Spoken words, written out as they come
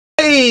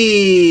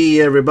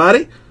Hey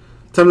everybody,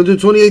 time to do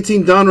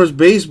 2018 Donruss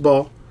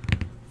Baseball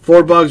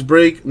 4-box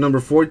break number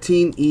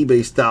 14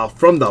 eBay style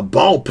from the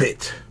ball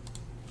pit.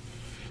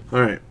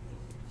 Alright,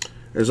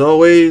 as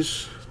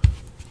always,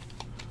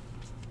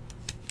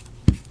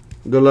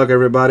 good luck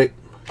everybody.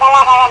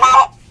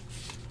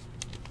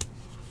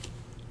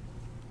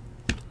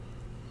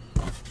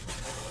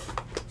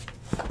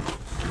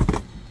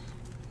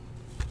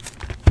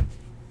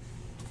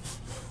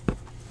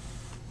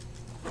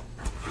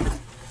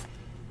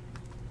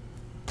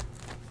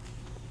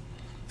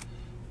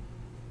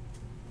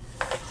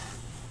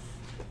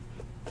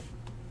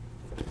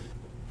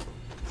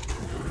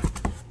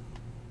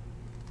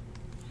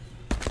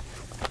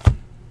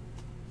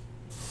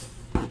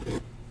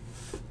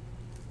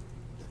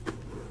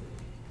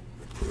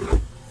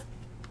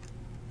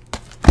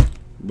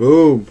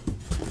 Boom.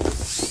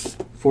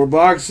 4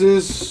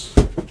 boxes,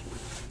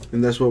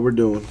 and that's what we're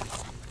doing.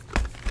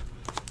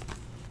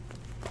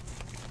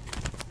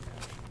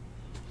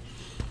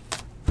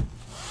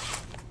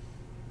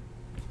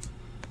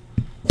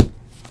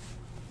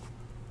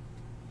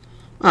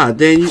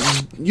 Dan,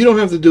 you don't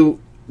have to do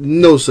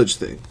no such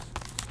thing.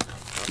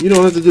 You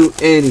don't have to do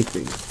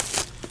anything.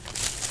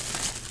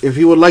 If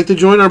you would like to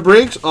join our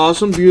breaks,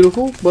 awesome,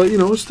 beautiful, but you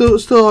know, it's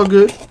still all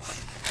good.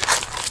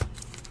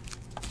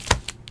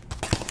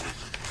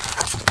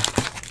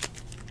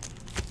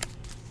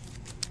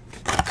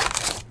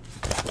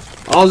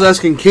 I was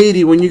asking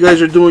Katie when you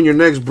guys are doing your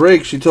next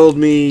break. She told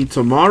me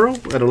tomorrow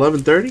at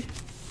 11:30.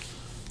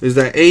 Is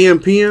that AM,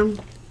 PM?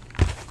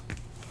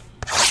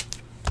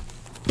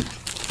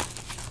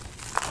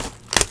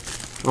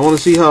 I want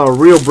to see how a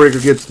real breaker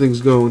gets things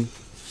going.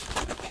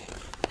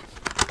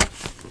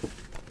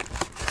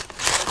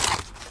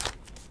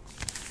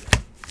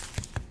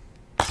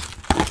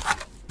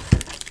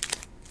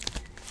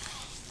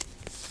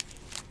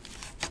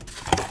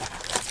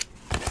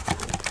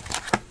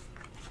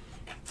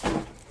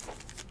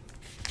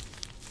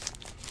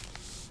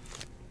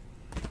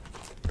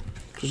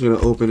 Just gonna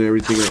open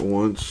everything at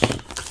once.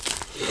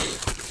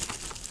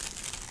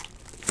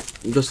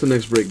 Just the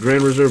next break.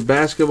 Grand Reserve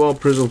Basketball,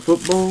 Prism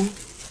Football.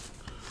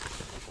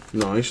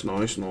 Nice,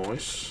 nice,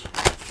 nice.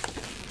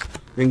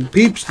 And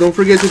peeps, don't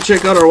forget to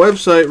check out our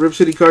website,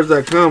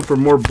 ripcitycards.com, for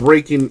more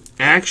breaking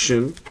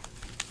action.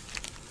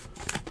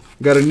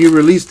 Got a new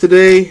release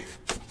today.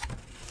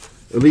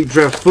 Elite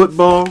Draft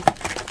Football.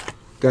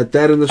 Got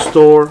that in the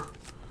store.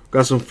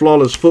 Got some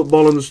Flawless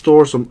Football in the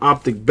store. Some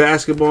Optic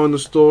Basketball in the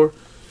store.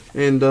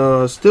 And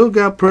still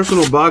got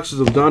personal boxes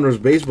of Donruss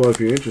Baseball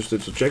if you're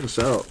interested, so check us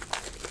out.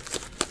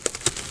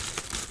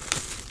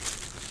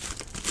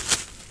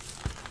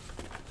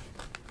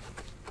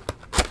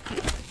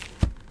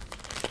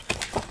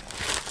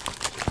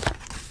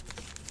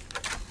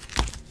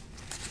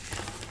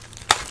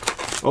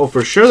 Oh,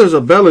 for sure there's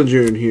a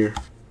Bellinger in here.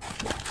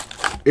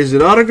 Is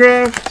it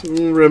autographed?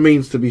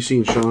 Remains to be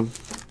seen, Sean.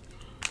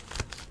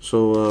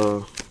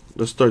 So,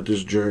 let's start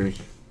this journey.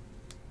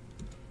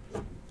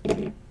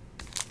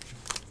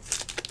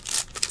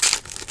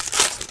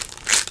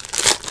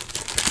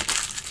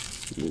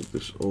 Move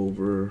this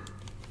over.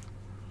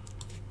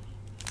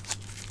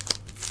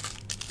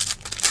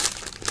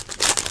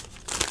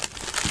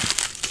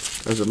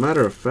 As a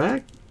matter of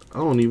fact, I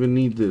don't even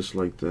need this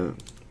like that.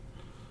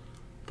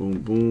 Boom,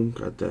 boom.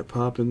 Got that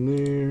pop in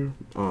there.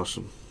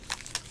 Awesome.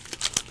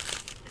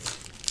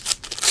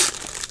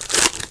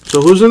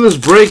 So who's in this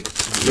break?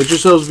 Let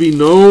yourselves be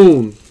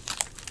known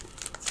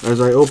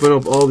as I open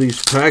up all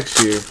these packs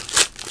here.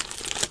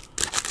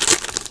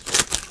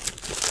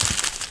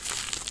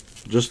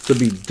 Just to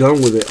be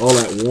done with it all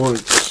at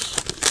once.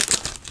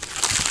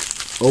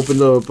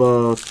 Opened up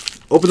all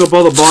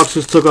the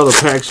boxes, took all the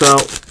packs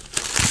out,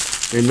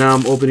 and now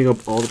I'm opening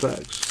up all the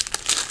packs.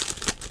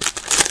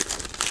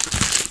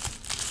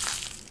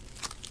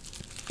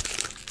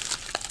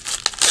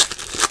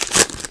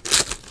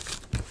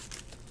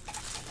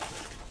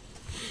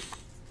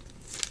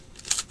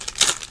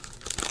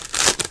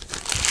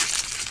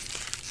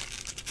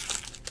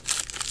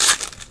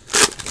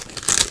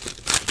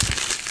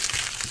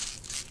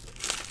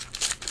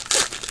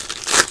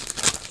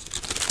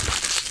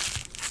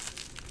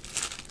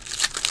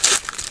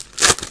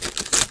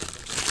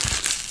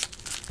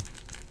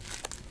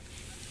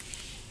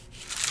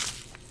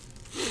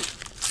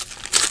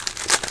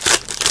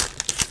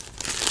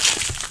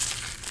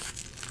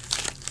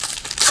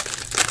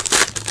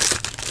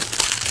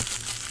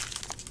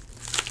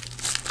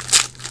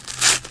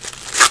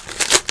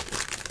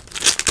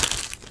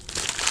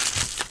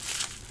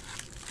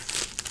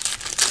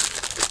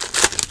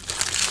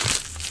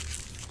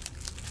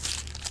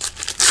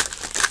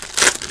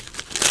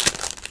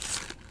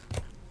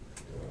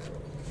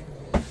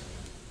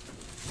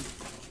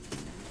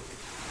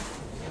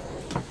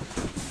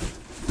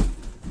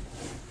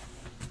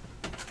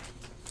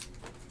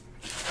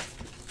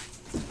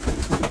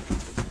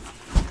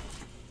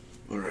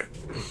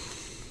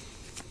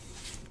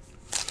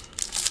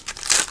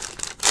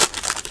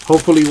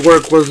 Hopefully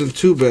work wasn't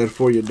too bad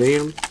for you,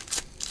 Dan.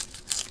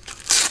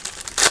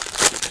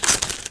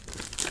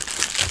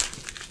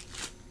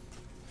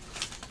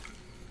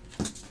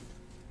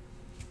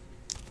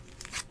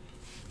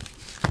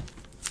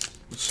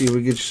 see if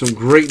we get you some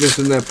greatness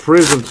in that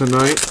Prism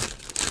tonight.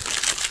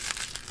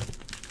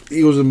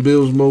 Eagles and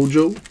Bills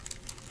mojo.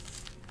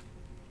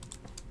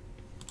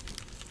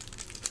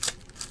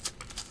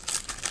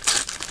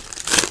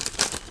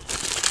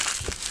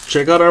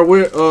 Check out our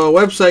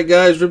website,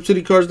 guys,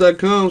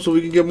 ripcitycards.com, so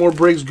we can get more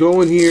breaks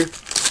going here.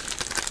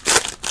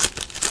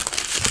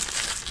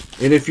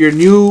 And if you're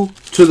new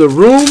to the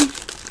room,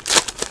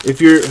 if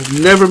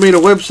you've never made a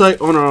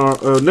website on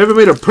our, never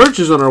made a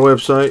purchase on our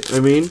website, I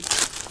mean,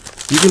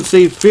 you can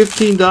save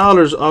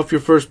 $15 off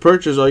your first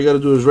purchase. All you got to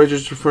do is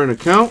register for an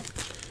account,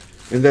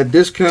 and that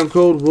discount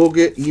code will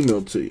get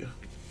emailed to you.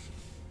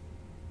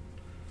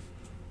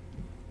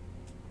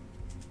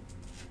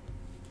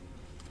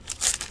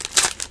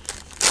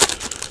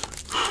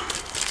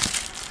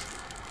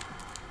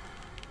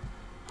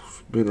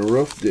 Been a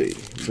rough day.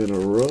 Been a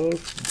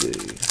rough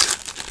day.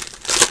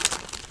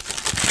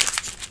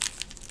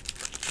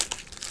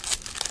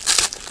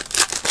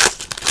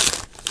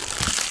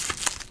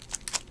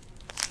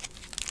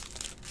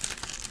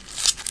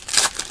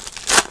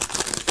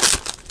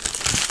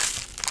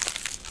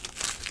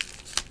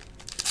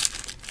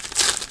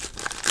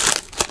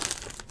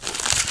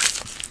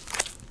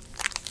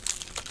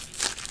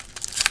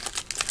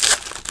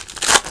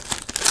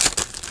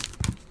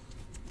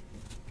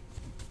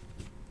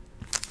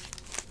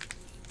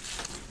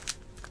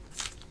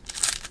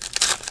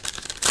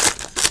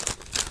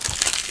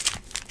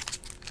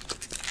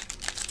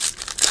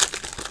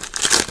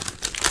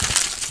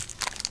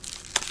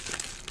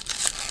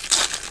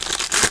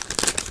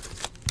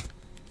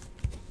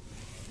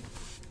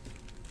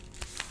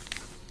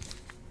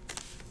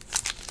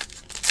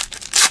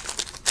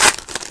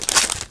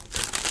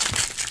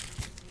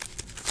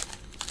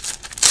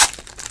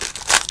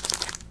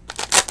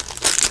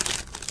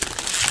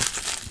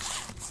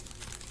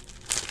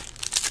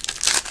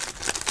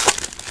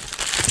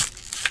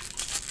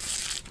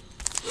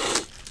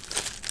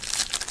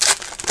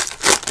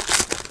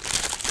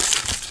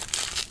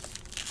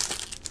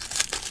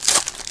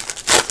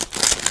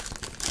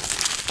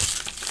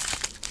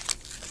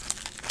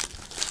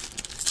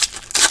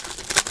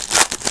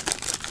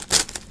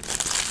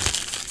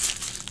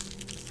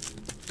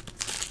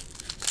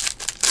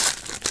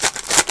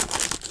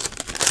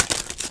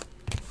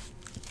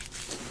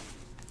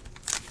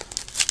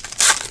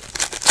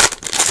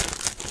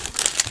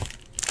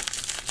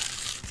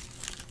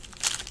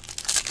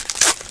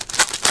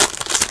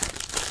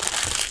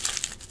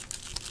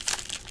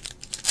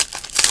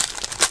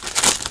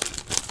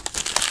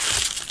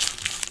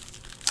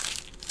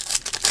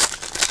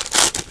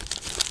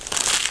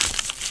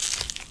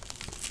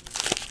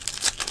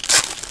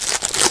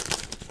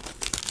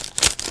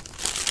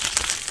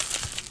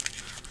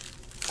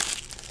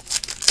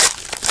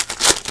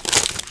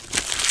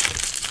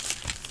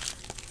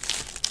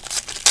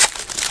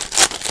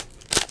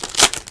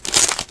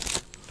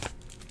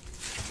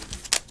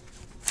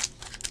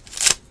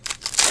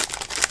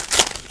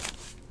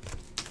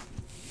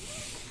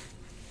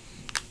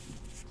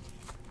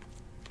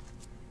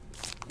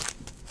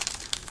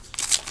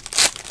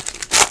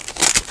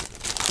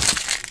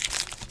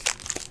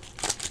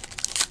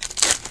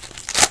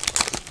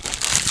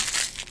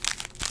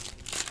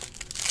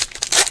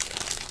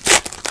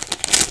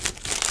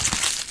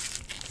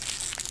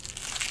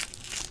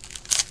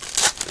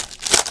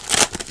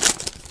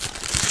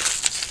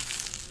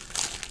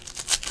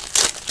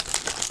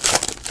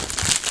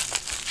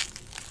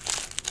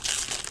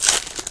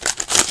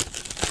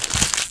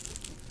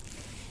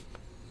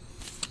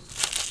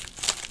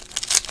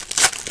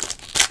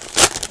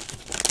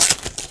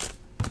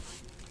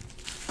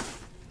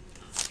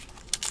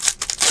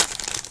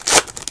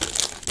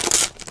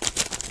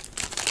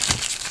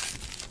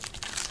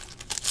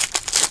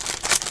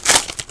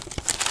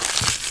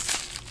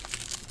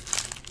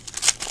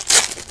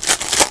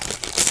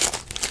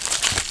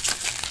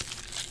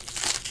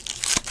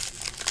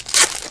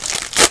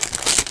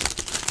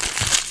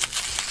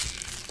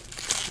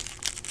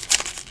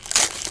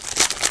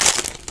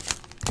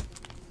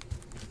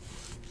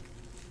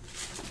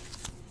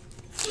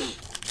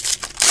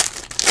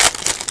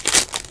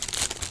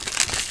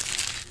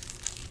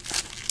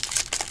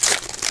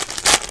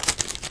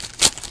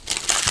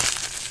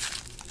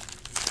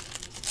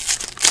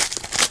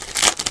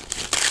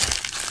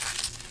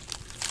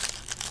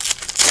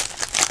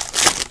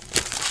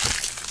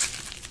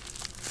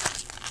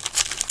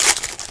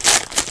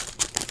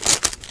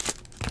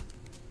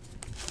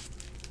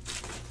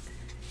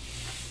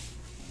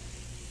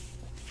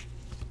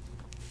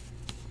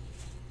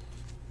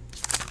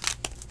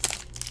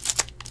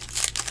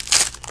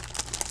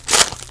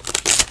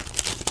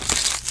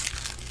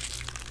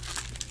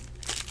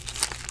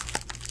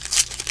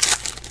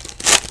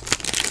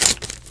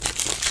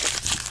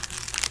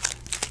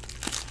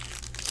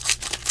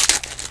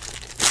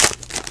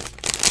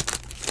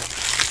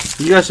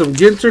 You got some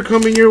Ginter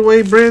coming your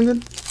way,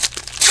 Brandon?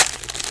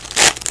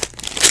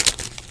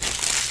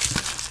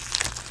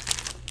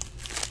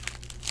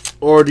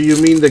 Or do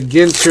you mean the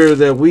Ginter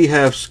that we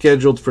have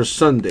scheduled for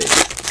Sunday?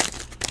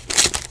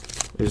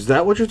 Is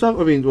that what you're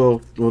talking? I mean,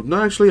 well,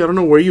 no, actually, I don't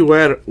know where you're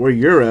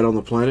at on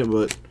the planet,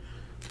 but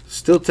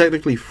still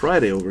technically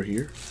Friday over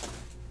here.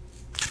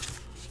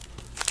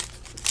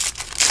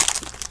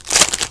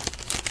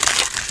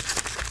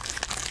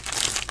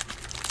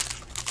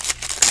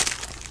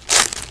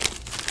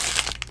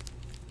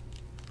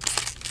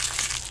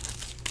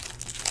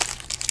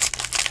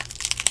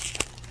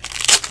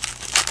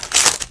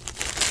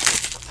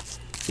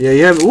 Yeah,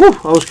 yeah. Ooh,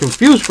 I was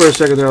confused for a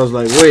second there. I was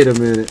like, wait a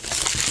minute.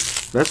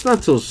 That's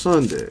not till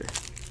Sunday.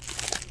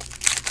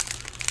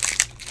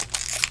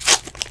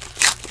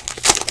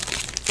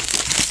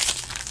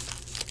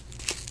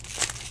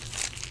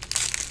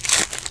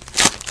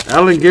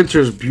 Allen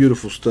Ginter's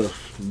beautiful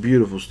stuff.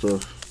 Beautiful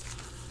stuff.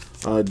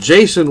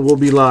 Jason will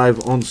be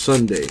live on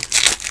Sunday.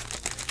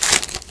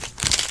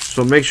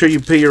 So make sure you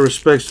pay your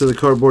respects to the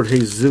Cardboard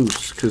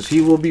Jesus, because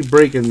he will be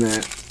breaking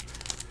that.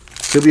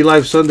 He'll be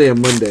live Sunday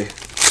and Monday.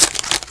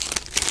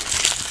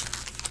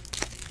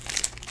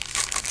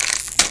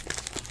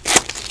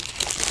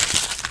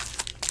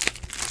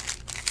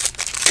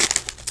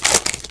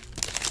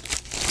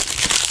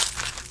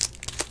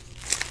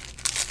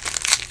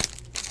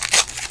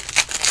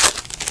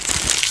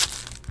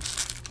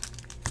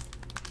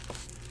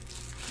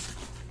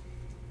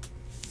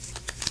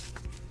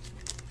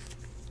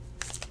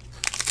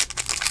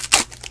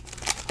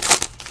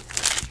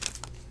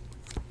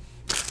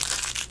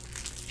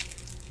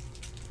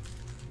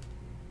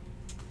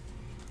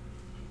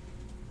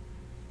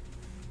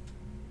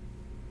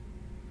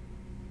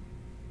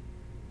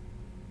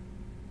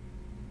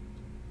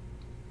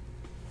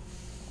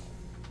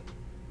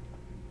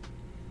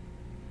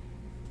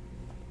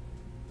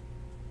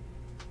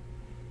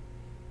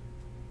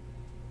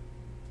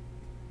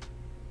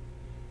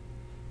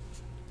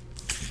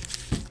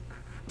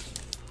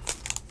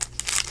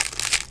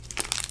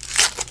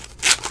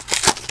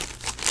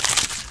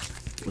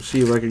 Let's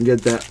see if I can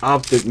get that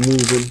optic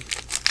moving.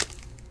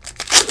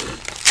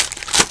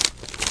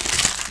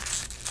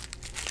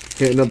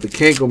 Hitting up the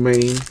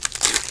Kankelmane.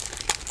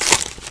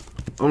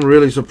 I'm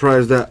really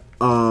surprised that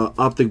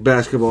optic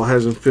basketball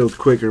hasn't filled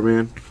quicker,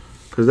 man.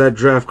 Because that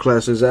draft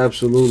class is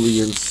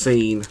absolutely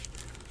insane.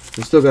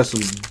 We still got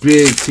some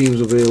big teams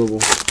available.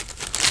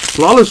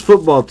 Flawless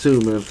football too,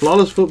 man.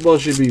 Flawless football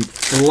should be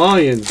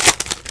flying.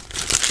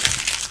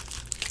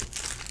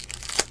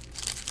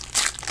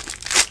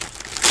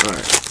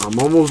 I'm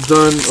almost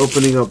done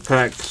opening up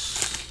packs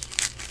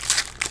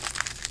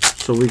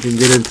so we can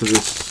get into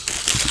this.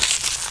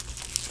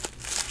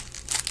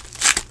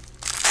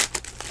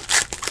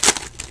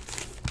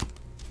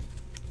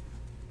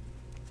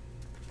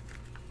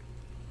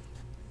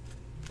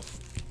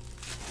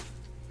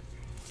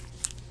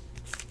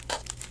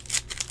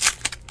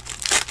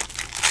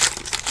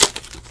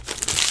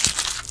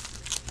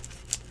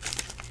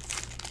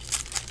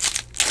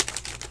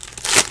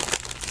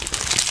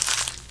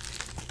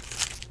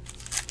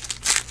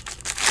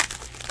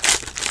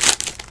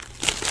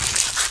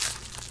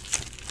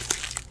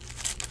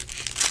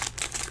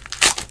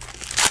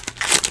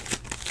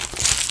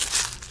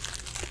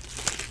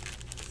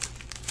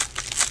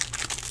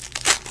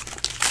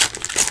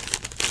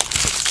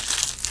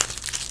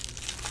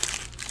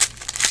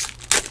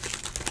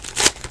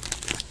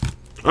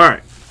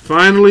 Alright,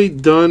 finally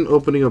done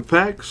opening up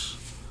packs.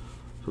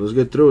 So let's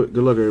get through it.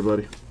 Good luck,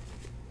 everybody.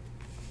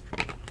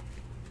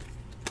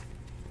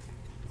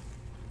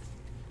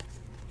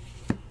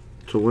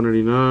 To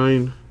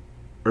 189,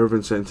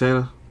 Irvin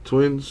Santana,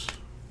 Twins.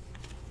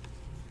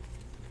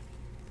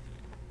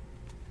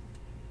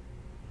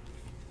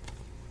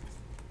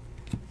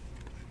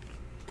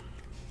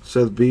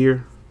 Seth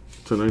Beer,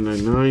 to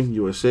 999,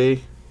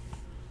 USA.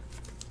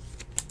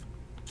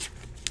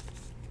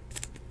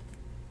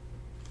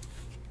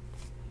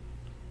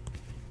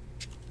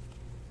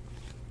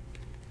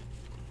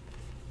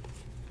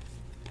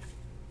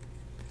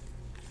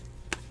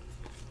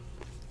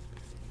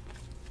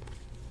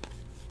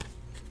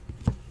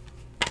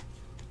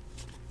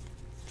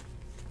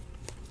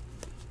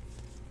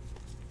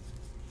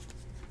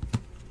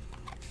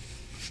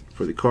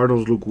 For the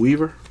Cardinals, Luke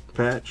Weaver,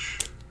 patch.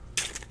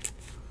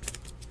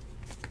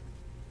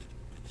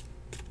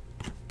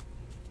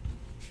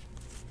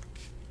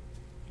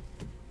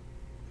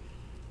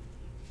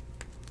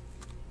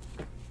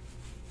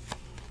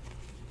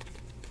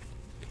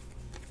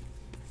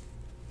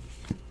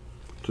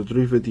 To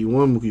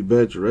 351, Mookie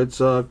Betts, Red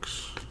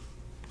Sox.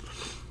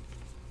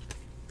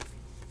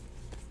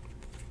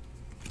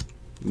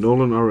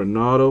 Nolan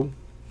Arenado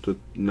to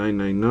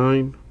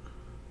 999,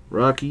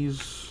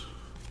 Rockies.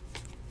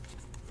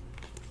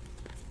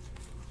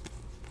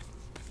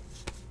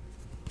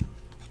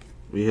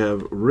 We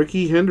have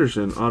Ricky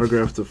Henderson,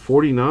 autographed to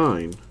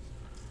 49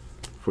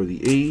 for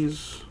the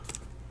A's.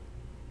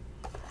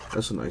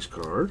 That's a nice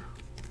card.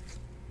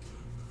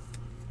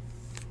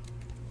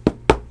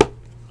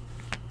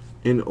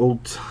 And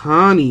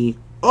Ohtani.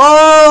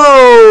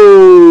 Oh!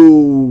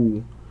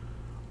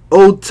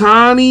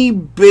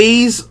 Ohtani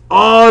base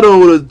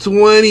auto to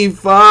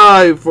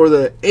 25 for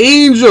the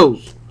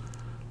Angels.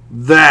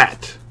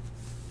 That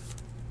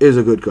is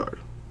a good card.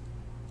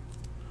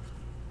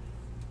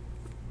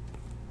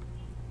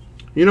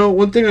 You know,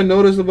 one thing I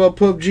noticed about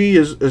PUBG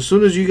is as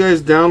soon as you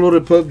guys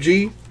downloaded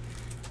PUBG,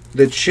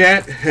 the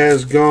chat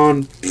has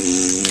gone.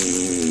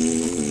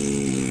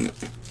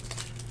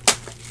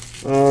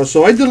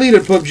 So I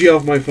deleted PUBG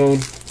off my phone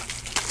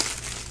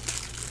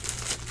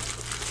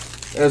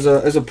as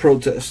a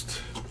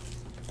protest.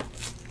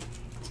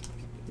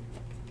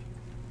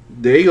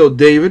 There you go,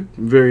 David.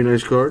 Very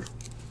nice card.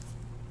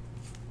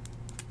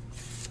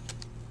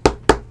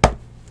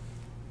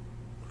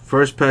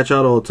 First patch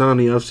out of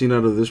Ohtani I've seen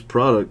out of this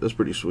product. That's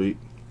pretty sweet.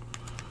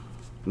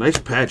 Nice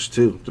patch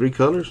too. 3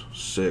 colors.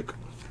 Sick.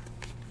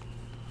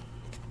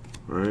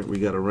 Alright, we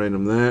got a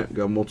random that.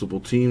 Got multiple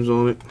teams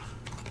on it.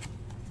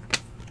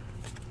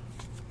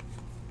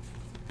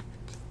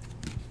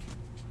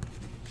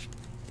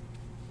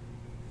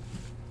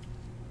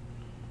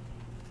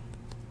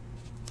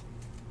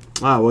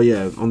 Ah, well,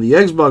 yeah. On the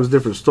Xbox,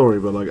 different story.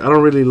 But, like, I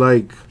don't really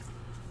like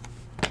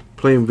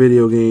playing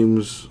video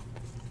games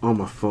on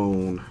my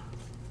phone.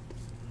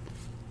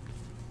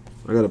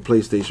 I got a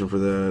PlayStation for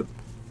that.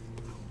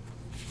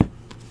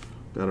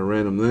 Got a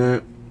random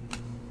that.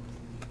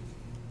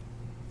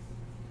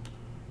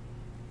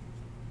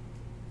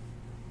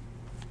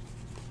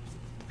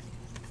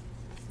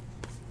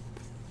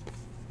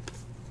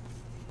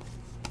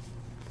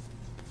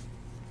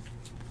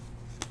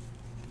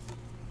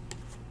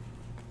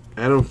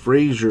 Adam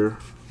Frazier,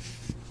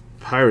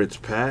 Pirates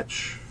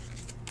patch.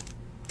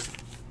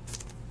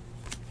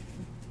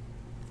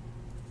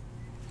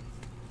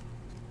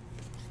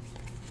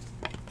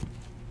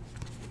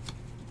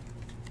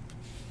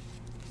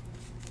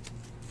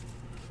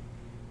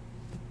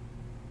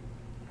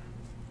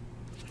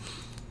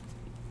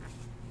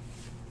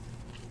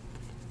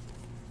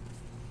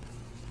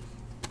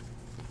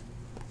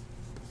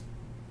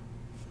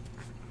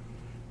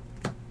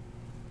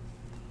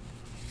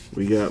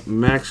 We got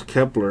Max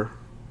Kepler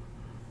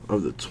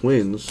of the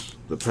Twins,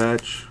 the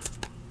patch.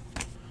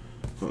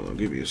 Hold on, I'll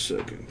give you a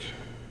second.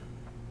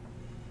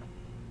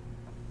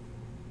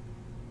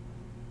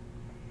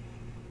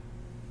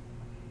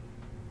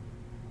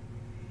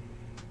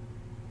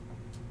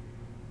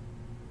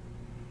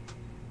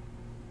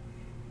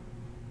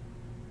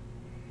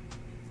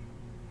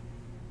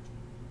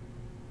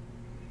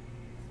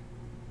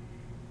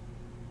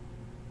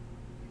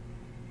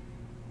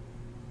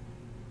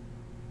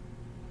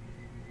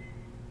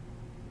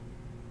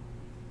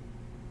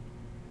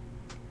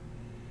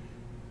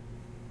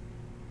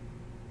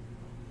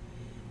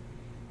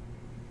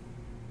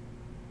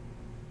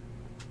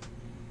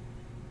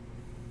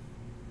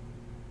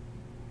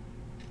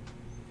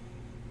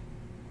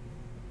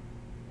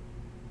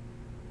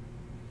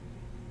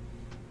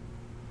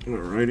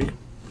 Alrighty,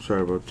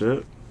 sorry about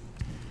that.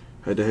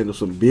 Had to handle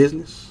some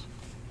business.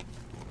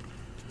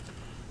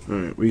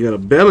 Alright, we got a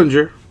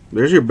Bellinger.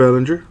 There's your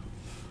Bellinger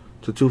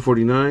to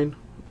 249.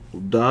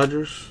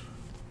 Dodgers.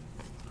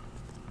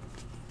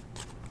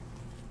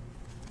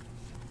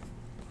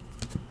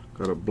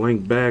 Got a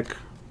blank back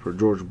for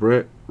George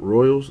Brett.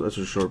 Royals, that's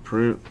a short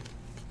print.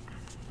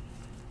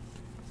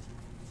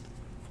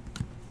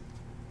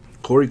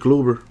 Corey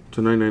Kluber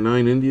to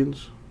 999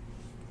 Indians.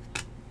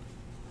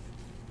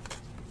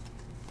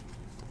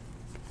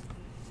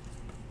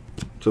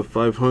 To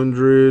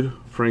 500,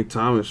 Frank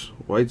Thomas,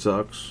 White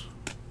Sox.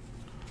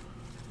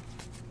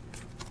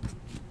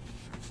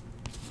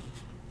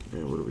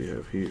 And what do we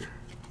have here?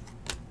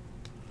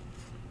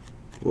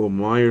 Will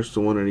Myers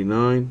to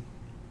 189.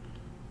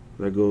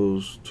 That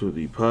goes to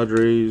the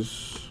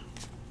Padres.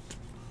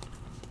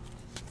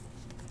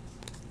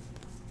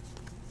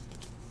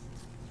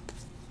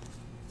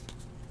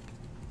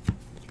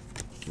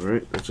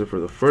 Alright, that's it for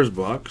the first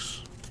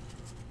box.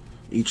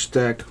 Each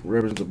stack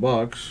represents a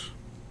box.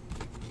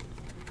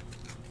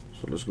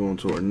 So let's go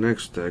into our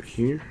next stack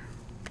here.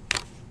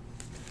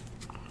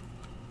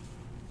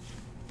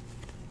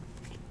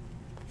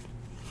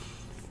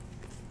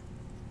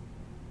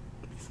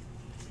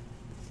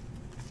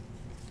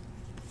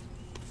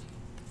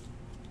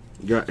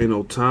 Got an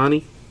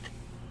Ohtani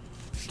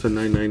to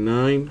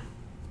 999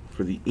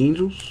 for the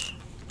Angels.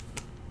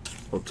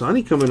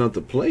 Ohtani coming out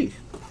to play.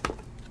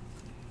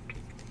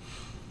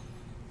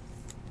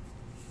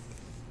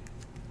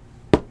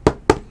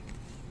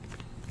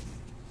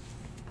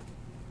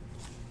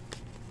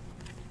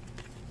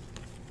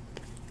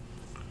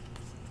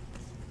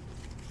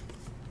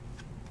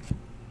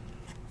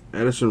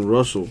 Addison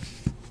Russell,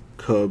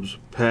 Cubs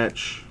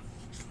patch.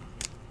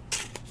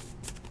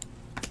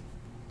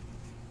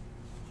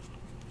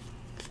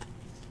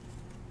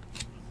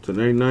 To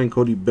 99,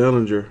 Cody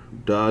Bellinger,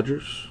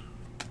 Dodgers.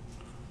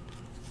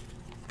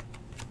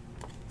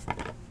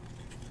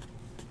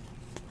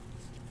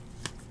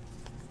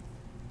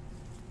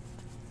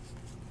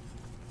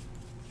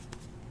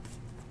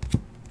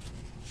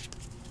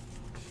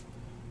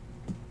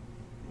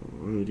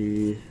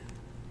 Alrighty.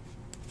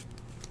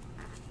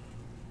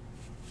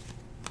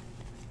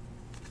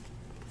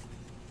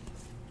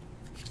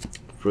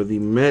 For the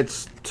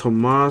Mets,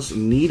 Tomas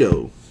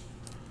Nido,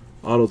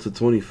 auto to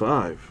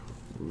 25.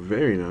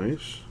 Very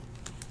nice.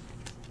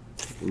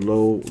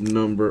 Low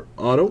number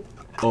auto.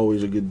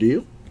 Always a good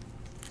deal.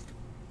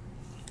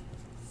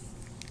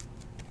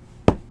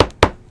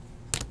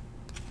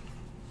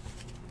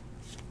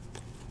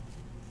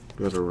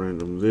 Got a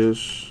random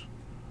this.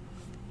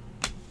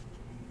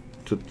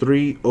 To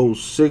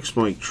 306,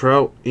 Mike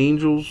Trout,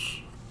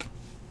 Angels.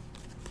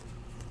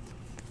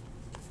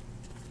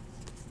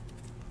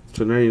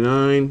 To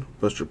 99,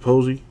 Buster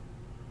Posey,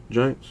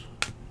 Giants.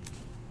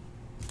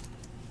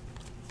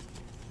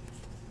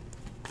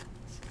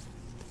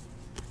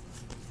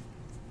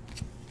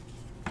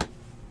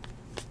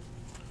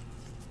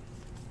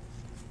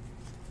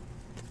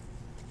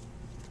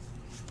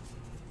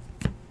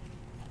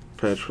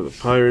 Patch for the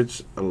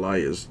Pirates,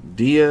 Elias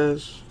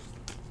Diaz.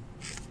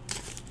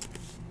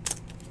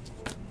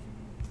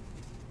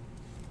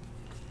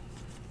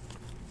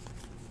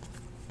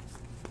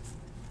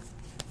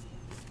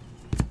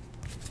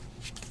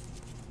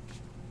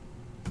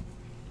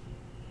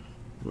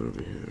 What do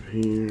we have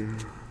here?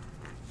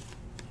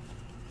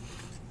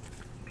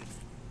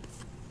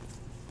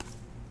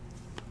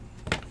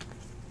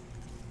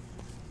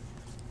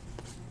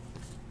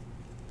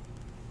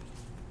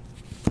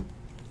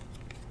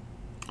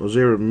 Jose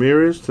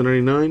Ramirez to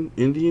 99,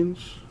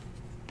 Indians.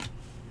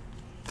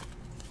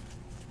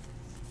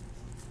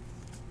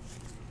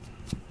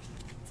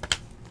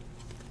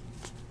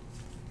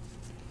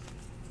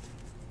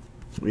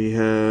 We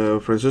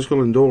have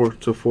Francisco Lindor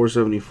to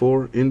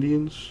 474,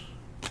 Indians.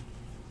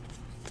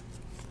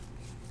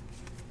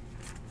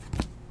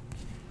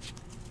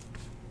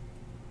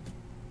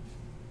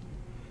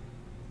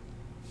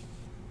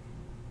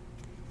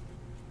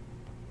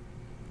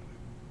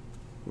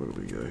 What do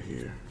we got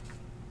here?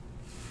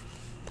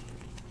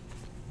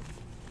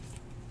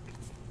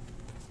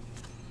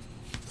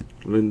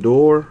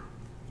 Lindor,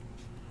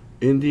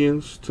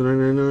 Indians to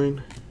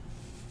 999.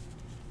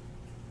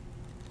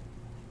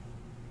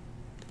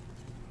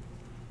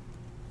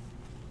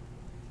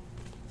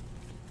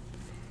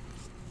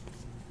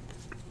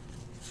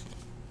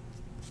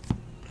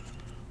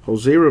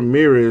 Jose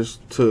Ramirez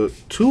to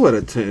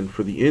 2/10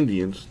 for the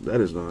Indians. That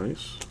is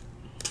nice.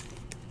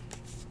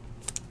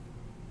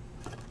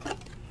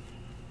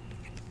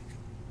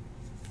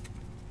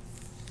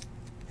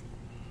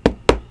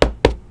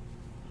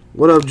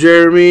 What up,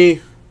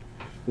 Jeremy?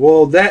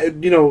 Well, that,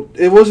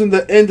 it wasn't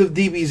the end of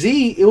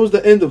DBZ. It was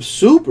the end of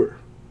Super.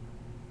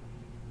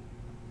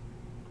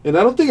 And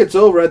I don't think it's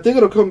over. I think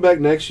it'll come back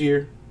next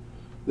year.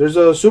 There's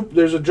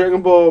a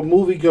Dragon Ball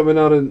movie coming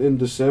out in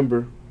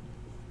December.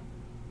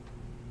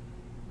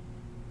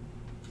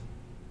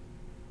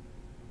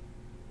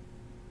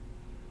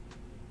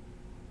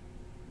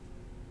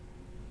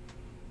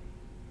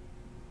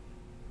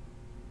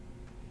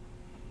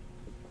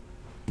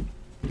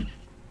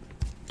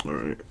 All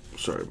right.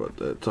 Sorry about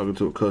that. Talking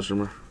to a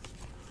customer.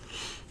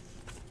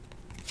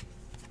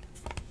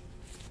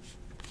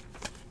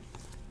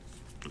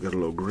 Got a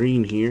little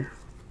green here.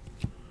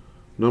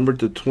 Numbered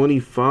to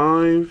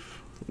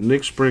 25.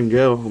 Nick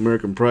Springell,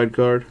 American Pride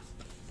card.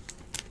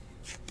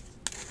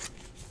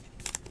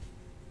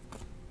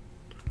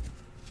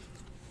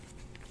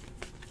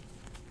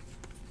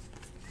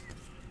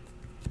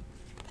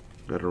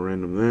 Got a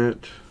random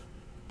that.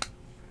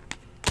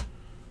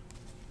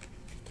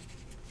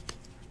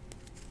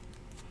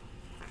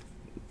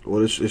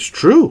 Well, it's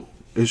true.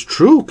 It's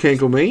true,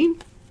 Kanko Main.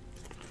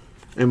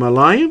 Am I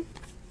lying?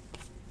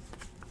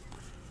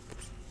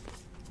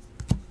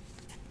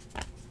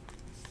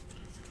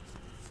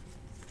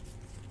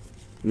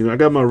 I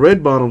got my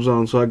red bottoms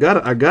on, so I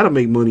gotta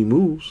make money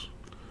moves.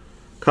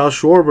 Kyle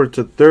Schwarber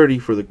to 30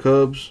 for the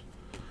Cubs.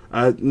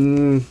 I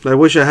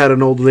wish I had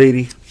an old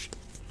lady.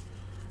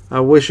 I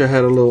wish I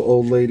had a little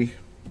old lady.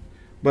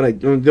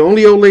 But the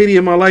only old lady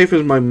in my life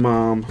is my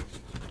mom.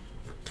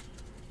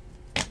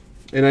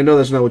 And I know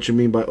that's not what you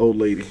mean by old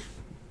lady.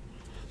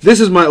 This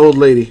is my old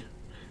lady.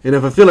 And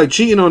if I feel like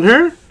cheating on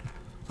her,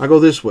 I go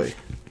this way.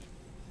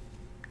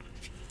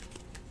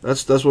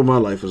 That's what my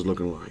life is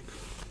looking like.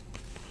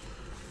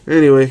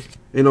 Anyway,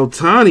 and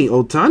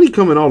Ohtani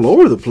coming all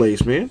over the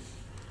place, man.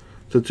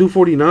 To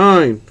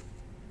 249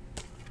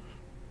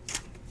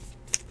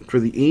 for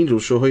the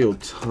Angels, Shohei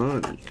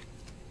Ohtani.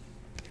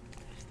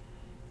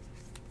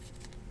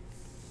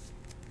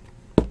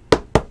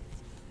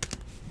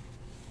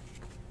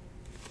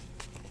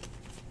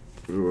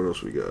 What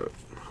else we got?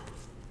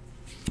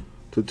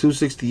 To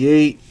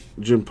 268,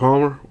 Jim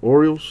Palmer,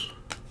 Orioles.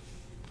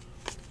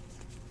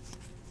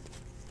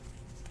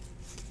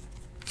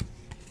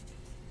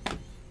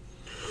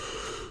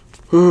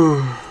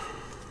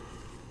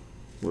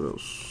 What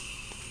else?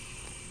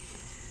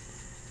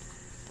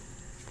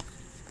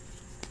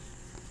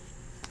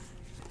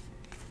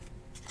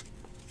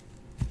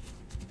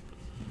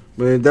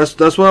 Man, that's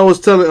what I was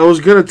telling. I was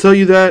gonna tell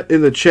you that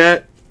in the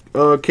chat,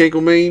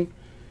 Kanko Main.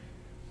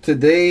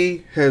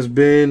 Today has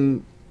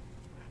been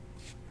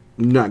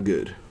not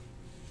good.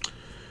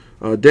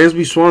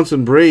 Dansby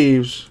Swanson,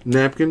 Braves,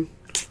 napkin.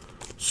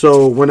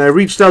 So when I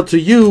reached out to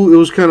you, it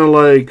was kind of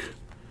like,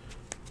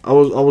 I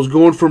was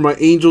going for my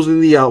Angels in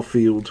the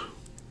outfield.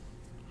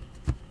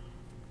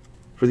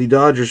 For the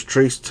Dodgers,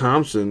 Trace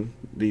Thompson,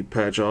 the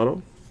patch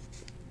auto.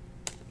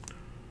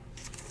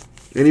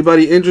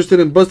 Anybody interested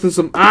in busting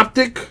some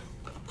optic?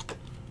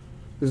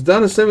 It's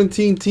down to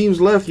 17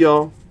 teams left,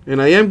 y'all.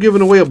 And I am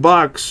giving away a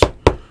box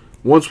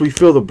once we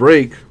fill the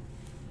break.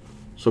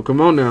 So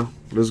come on now.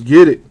 Let's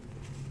get it.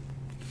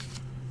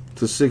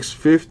 To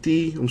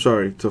 650. I'm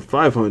sorry, to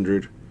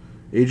 500.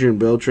 Adrian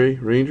Beltre,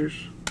 Rangers.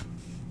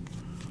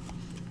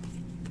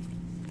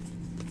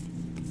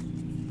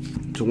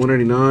 To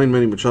 189,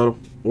 Manny Machado,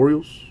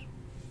 Orioles.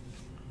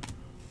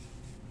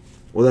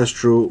 Well, that's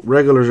true.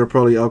 Regulars are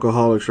probably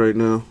alcoholics right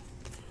now.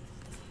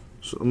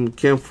 So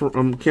can't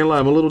lie.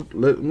 I'm a little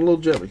jelly. I'm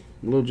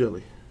a little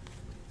jelly.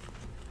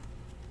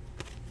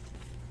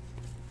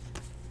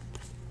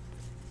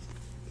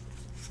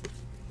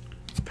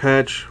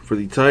 Patch for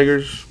the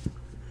Tigers.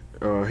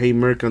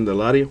 Heimer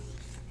Candelario.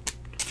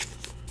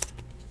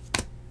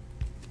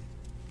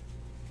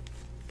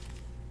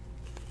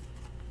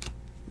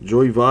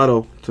 Joey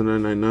Votto to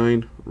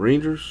 999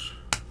 Rangers.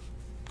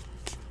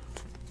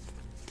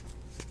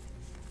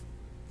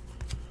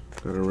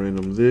 Got to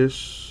random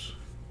this.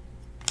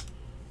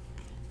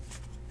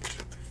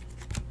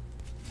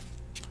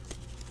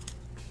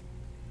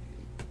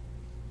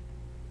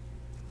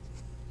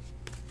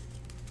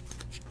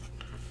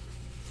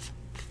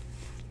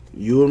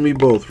 You and me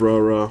both,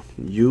 rah-rah.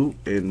 You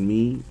and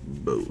me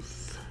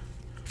both.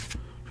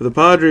 For the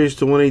Padres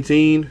to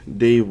 118,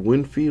 Dave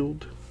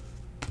Winfield.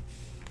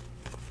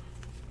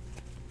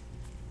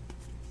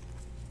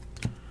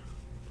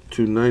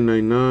 To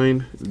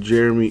 999,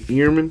 Jeremy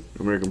Ehrman,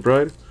 American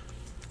Pride.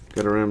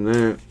 Gotta ram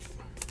that.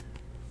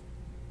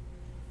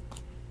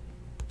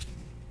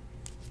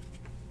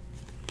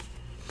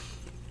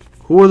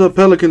 Who are the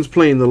Pelicans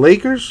playing? The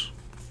Lakers?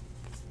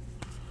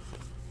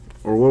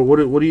 Or what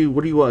are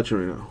you watching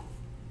right now?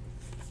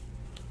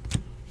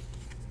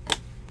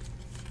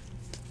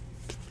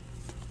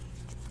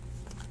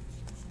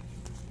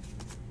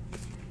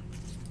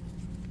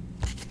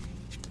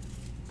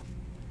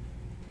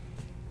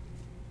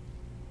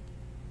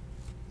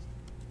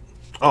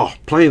 Oh,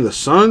 playing the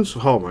Suns?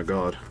 Oh my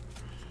God.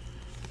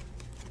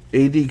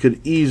 AD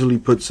could easily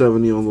put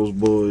 70 on those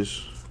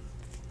boys.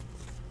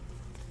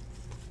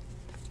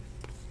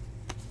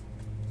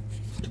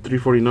 To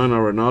 349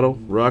 Arenado,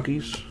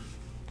 Rockies.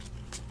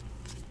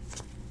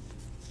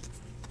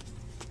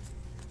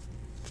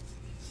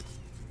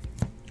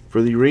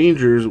 For the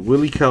Rangers,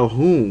 Willie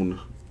Calhoun,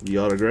 the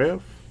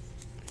autograph.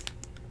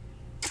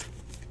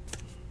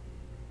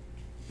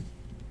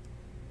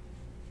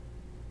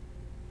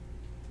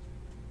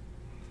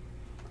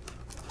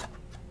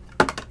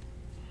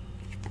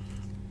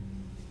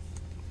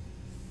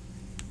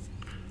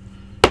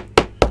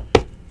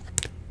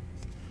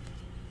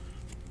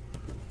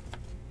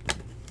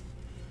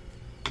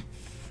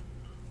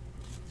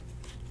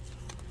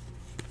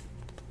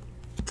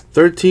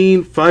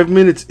 $13, 5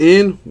 minutes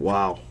in.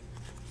 Wow.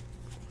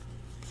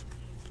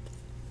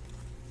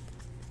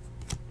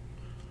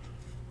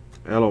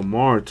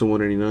 Alomar to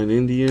 189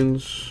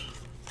 Indians.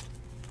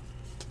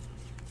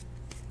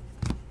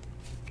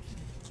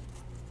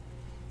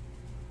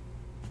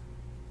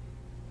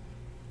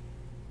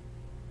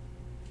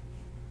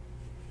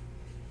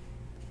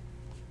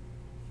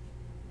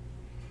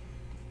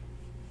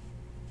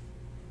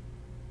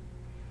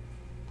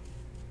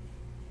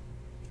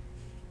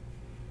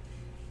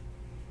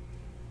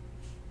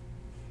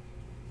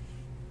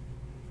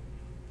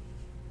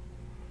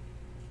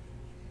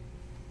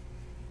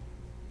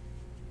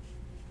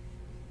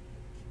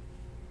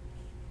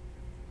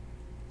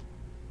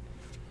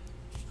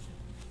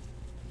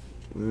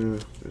 Yeah,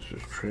 this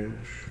is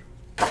trash.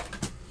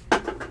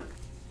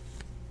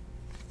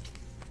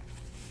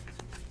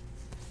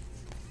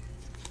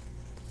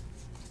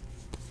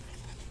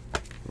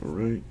 All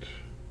right.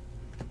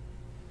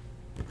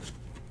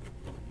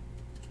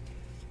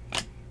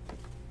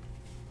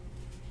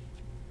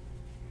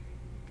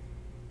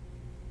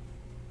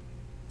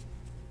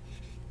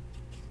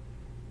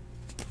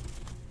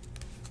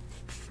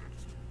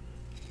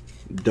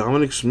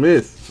 Dominic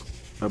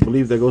Smith, I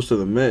believe that goes to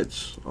the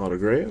Mets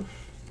autograph.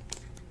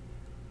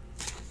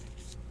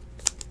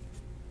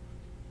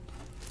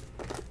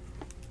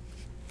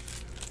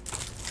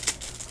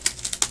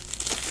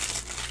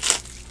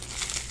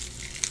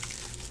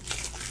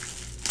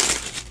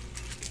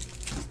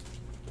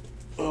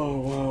 Oh,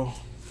 wow.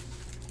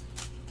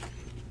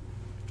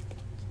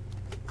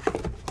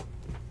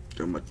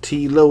 Got my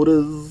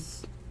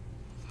T-loaders.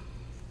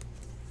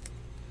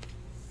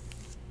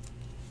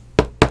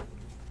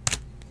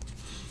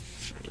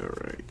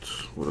 Alright,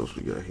 what else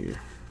we got here?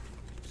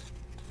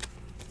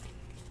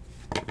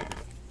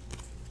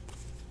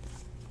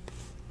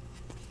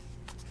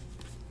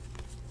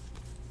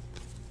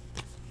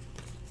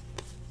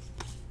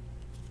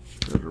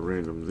 Got a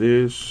random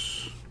this.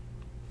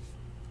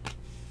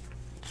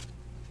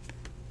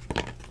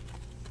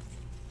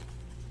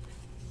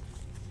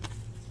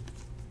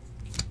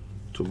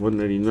 To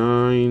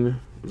 199,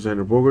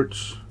 Xander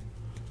Bogaerts,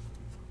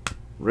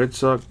 Red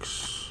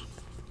Sox.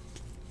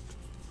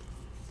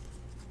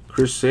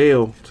 Chris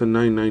Sale to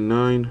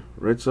 999.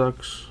 Red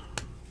Sox.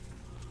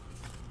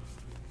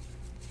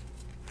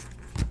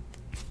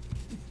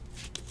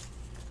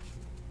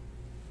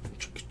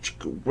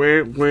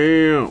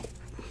 Wow.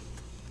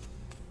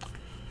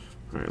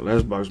 Alright,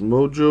 last box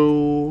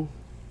mojo.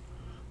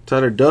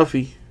 Tyler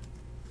Duffy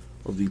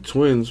of the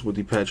Twins with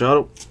the patch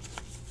auto.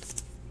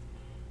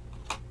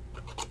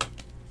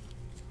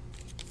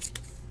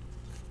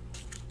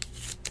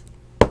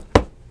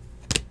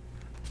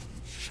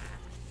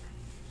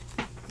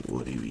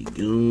 What do we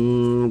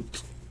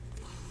got?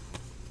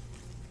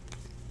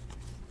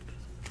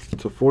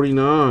 To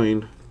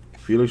 49,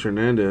 Felix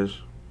Hernandez.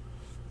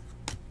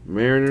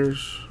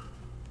 Mariners.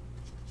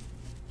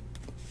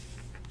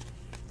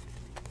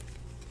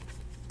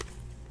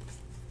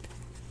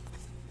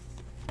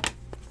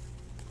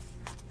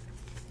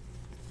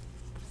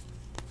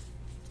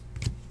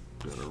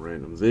 Got a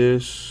random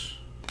this.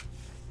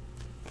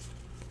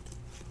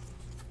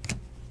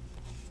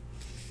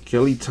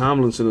 Kelly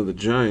Tomlinson of the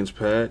Giants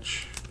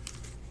patch.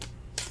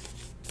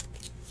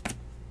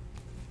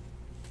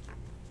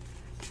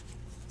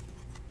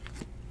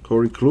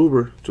 Corey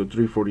Kluber to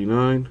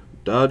 349.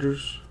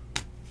 Dodgers.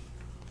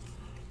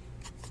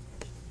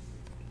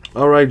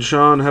 All right,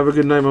 Sean. Have a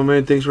good night, my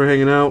man. Thanks for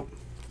hanging out.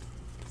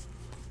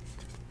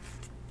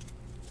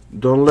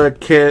 Don't let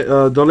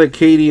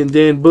Katie and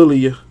Dan bully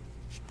you.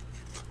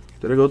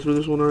 Did I go through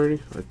this one already?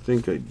 I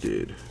think I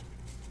did.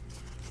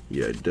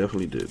 Yeah, I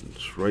definitely did.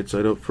 It's right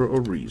side up for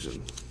a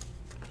reason.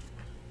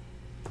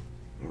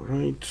 All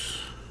right.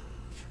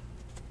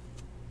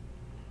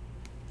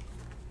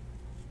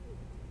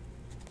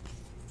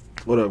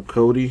 What up,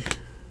 Cody?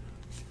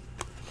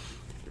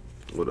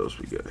 What else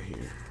we got here?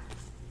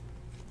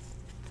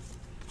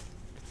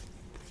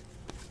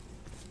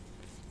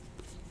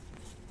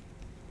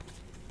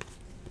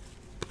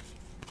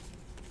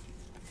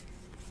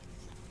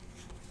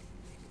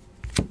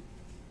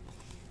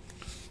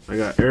 I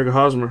got Eric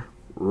Hosmer,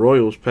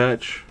 Royals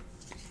patch.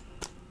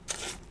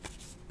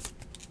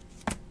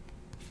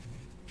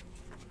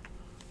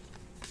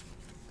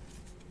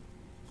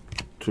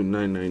 To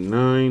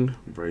 999,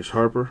 Bryce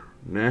Harper,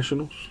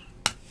 Nationals.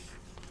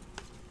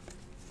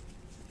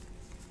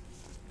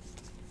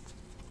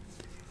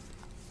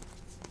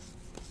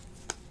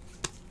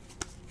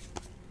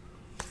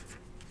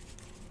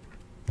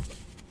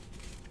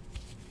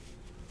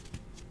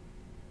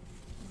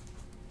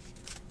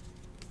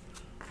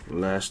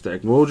 Last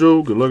stack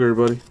mojo. Good luck,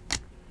 everybody.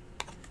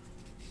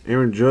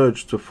 Aaron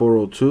Judge to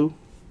 402.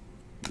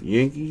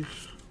 Yankees.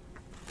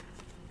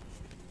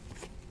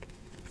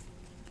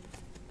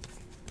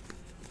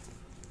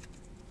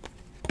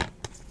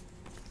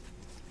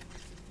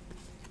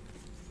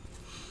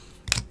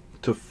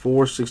 To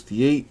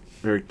 468.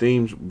 Eric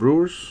Thames,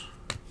 Brewers.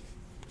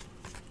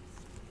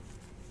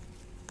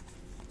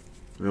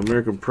 The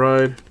American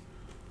Pride.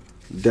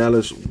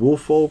 Dallas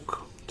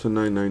Woolfolk to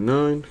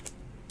 999.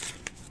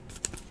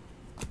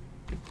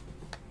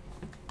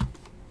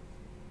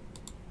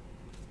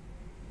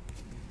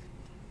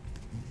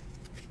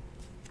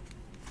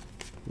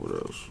 What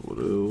else? What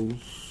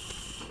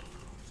else?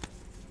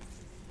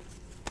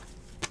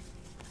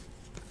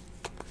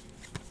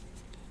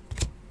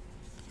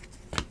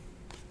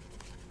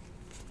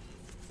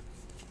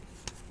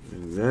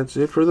 And that's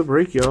it for the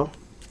break, y'all.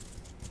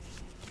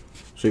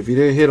 So if you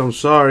didn't hit, I'm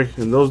sorry.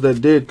 And those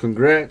that did,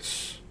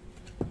 congrats.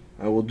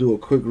 I will do a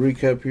quick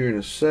recap here in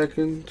a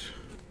second.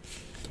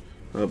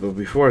 But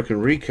before I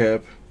can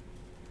recap,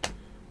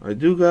 I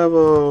do have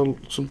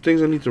some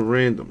things I need to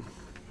random.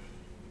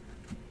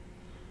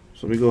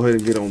 So let me go ahead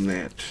and get on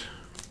that.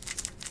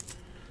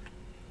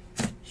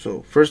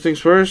 So first things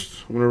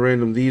first, I'm going to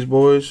random these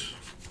boys.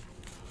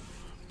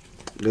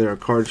 There are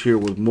cards here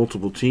with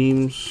multiple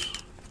teams.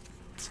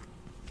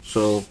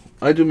 So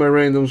I do my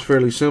randoms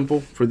fairly simple.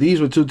 For these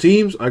with two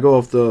teams, I go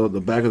off the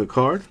back of the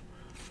card.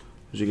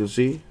 As you can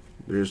see,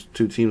 there's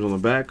two teams on the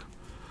back.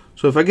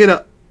 So if I get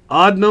an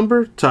odd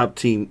number, top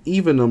team,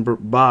 even number,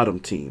 bottom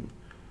team.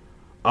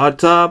 Odd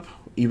top,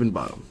 even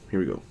bottom. Here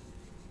we go.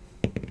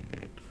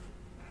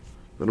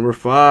 The number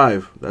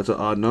 5, that's an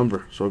odd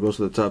number, so it goes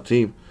to the top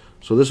team.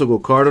 So this will go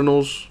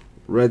Cardinals,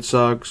 Red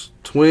Sox,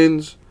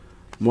 Twins,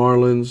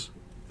 Marlins,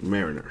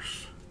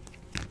 Mariners.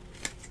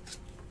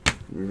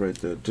 Let me write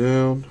that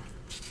down.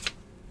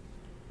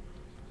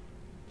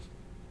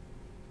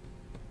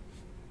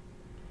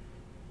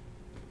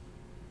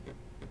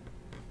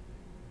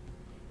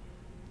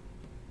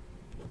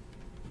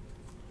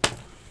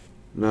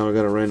 Now I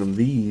got to random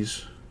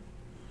these.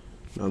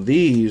 Now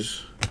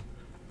these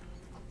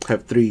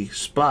have 3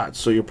 spots,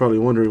 so you're probably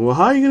wondering, well,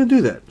 how are you going to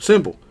do that?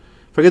 Simple.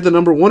 If I get the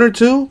number 1 or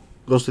 2,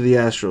 goes to the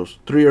Astros.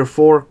 3 or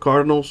 4,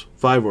 Cardinals.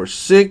 5 or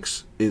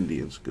 6,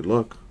 Indians. Good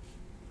luck.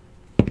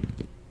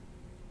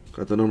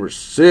 Got the number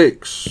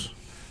 6.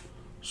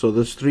 So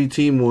this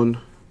 3-team one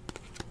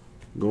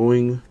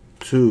going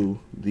to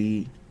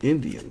the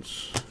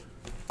Indians.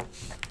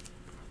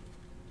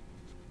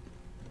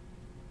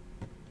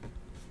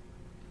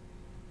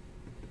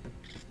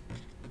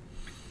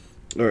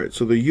 Alright,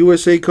 so the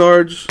USA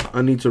cards,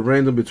 I need to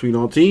random between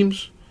all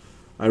teams.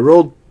 I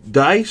rolled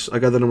dice. I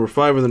got the number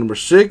 5 and the number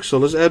 6, so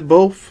let's add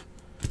both.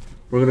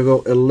 We're going to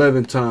go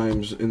 11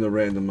 times in the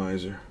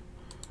randomizer.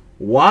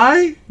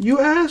 Why, you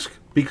ask?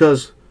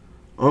 Because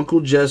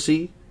Uncle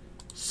Jesse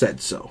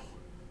said so.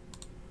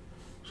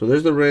 So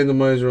there's the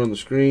randomizer on the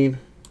screen.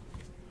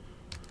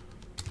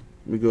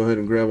 Let me go ahead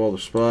and grab all the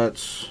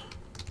spots.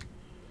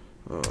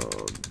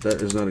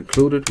 That is not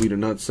included. We do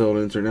not sell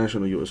an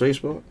international USA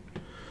spot.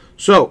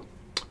 So,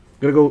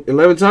 I'm going to go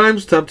 11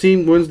 times. Top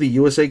team wins the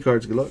USA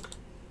cards. Good luck.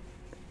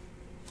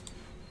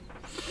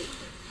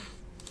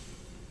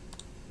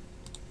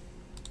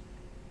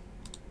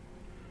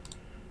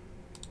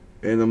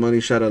 And the money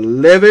shot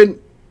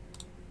 11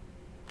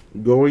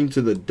 going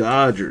to the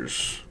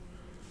Dodgers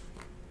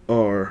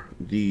are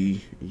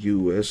the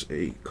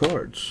USA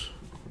cards.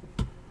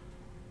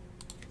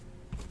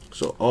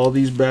 So all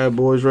these bad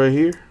boys right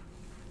here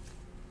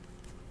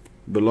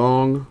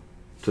belong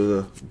to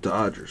the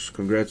Dodgers.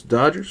 Congrats,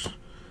 Dodgers.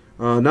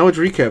 Now it's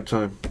recap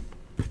time.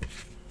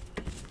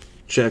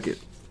 Check it.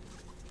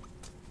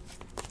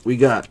 We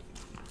got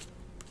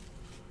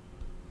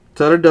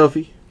Tyler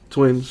Duffy,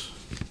 Twins.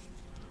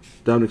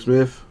 Dominic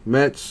Smith,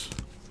 Mets.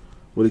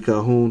 Willie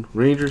Calhoun,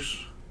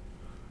 Rangers.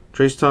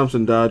 Trace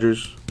Thompson,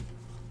 Dodgers.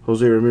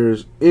 Jose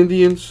Ramirez,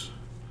 Indians.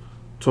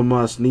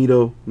 Tomas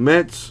Nido,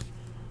 Mets.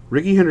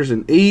 Ricky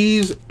Henderson,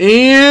 A's.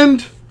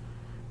 And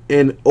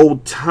an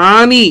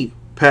Ohtani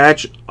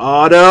patch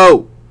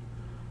auto.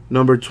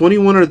 Number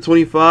 21 out of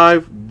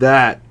 25.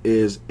 That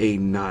is a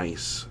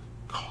nice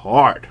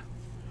card.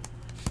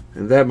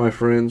 And that, my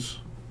friends,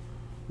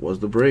 was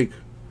the break.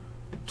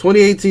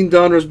 2018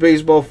 Donruss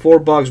Baseball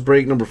 4-box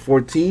break number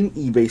 14,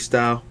 eBay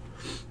style.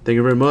 Thank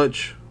you very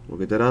much. We'll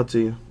get that out to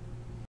you.